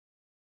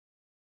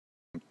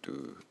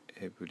to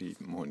every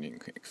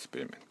morning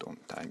experiment on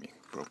timing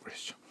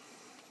progression.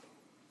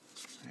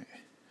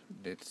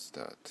 Let's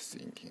start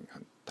singing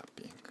and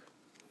tapping.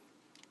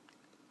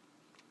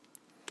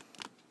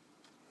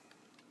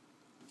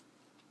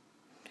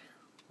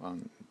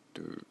 One,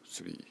 two,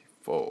 three,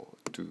 four.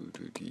 Do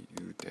do di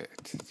do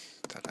that.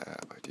 Da da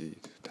ba di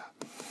da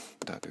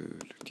da do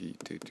di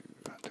do do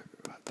da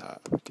da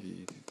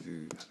di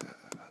do da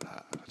da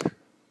da.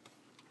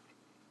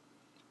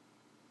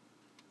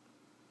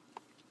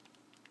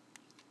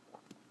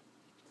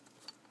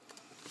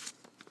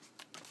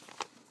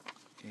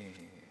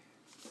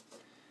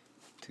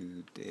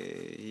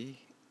 Today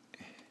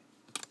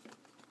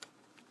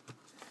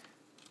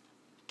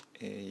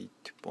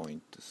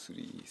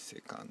 8.3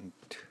 seconds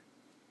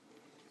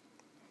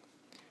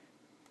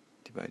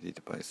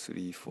divided by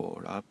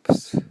 3-4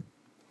 laps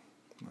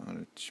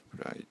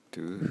multiply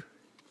to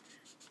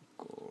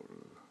equal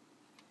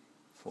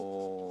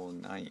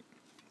 49.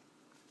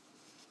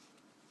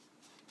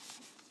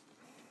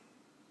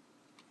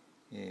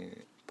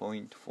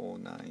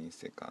 0.49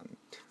 second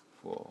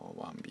for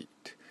one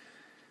beat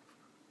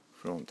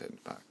front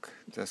and back.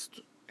 The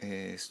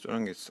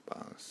strongest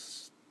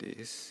bounce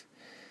this.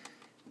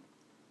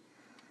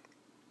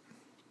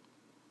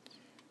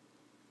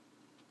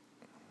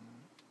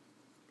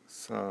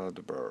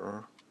 Third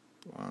bar,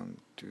 1,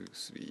 2,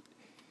 3.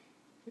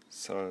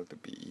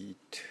 Third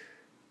beat.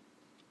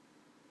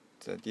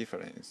 The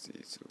difference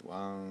is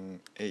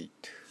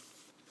 1/8.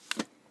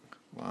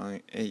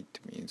 1/8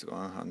 means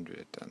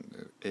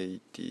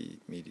 180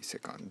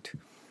 milliseconds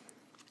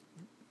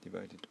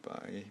divided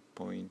by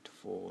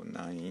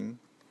 0.49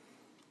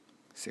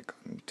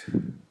 second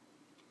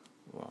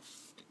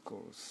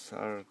equals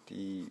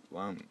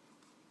 31%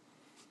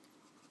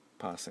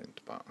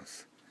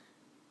 bounce.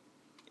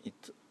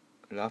 It's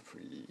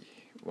roughly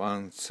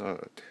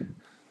 1/3.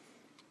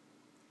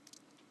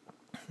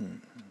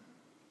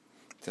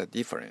 The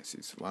difference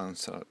is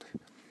 1/3.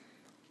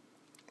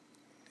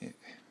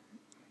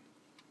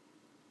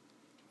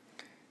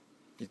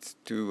 It's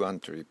 2-1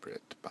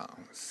 triplet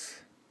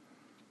bounce.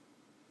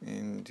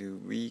 And the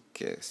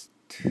weakest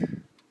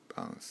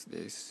bounce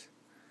this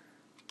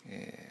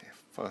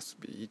first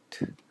beat,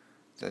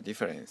 the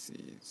difference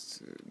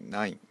is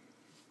 19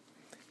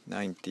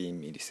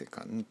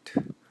 milliseconds.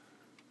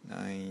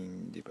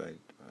 9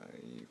 divided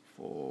by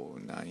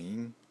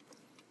 49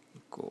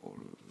 equal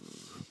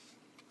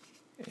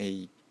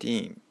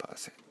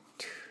 18%.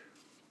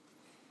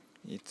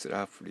 It's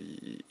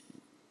roughly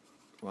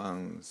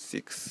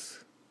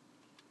 1/6.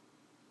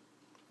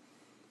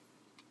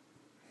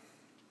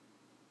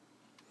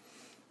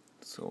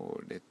 So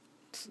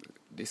let's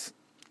listen.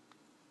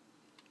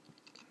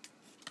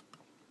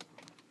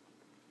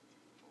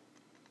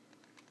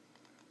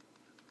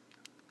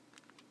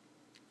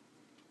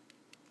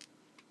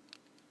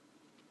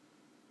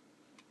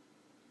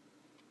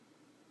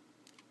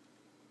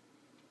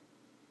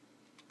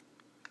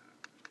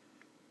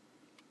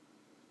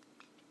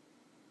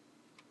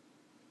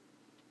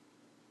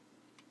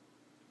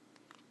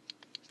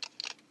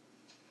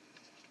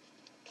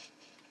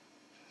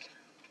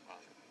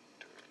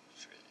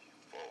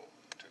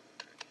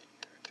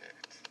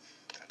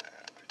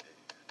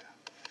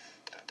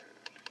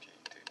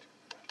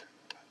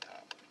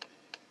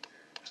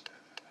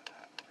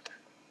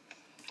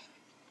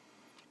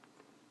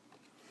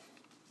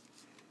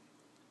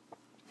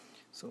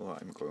 So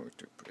I'm going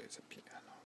to play the piano.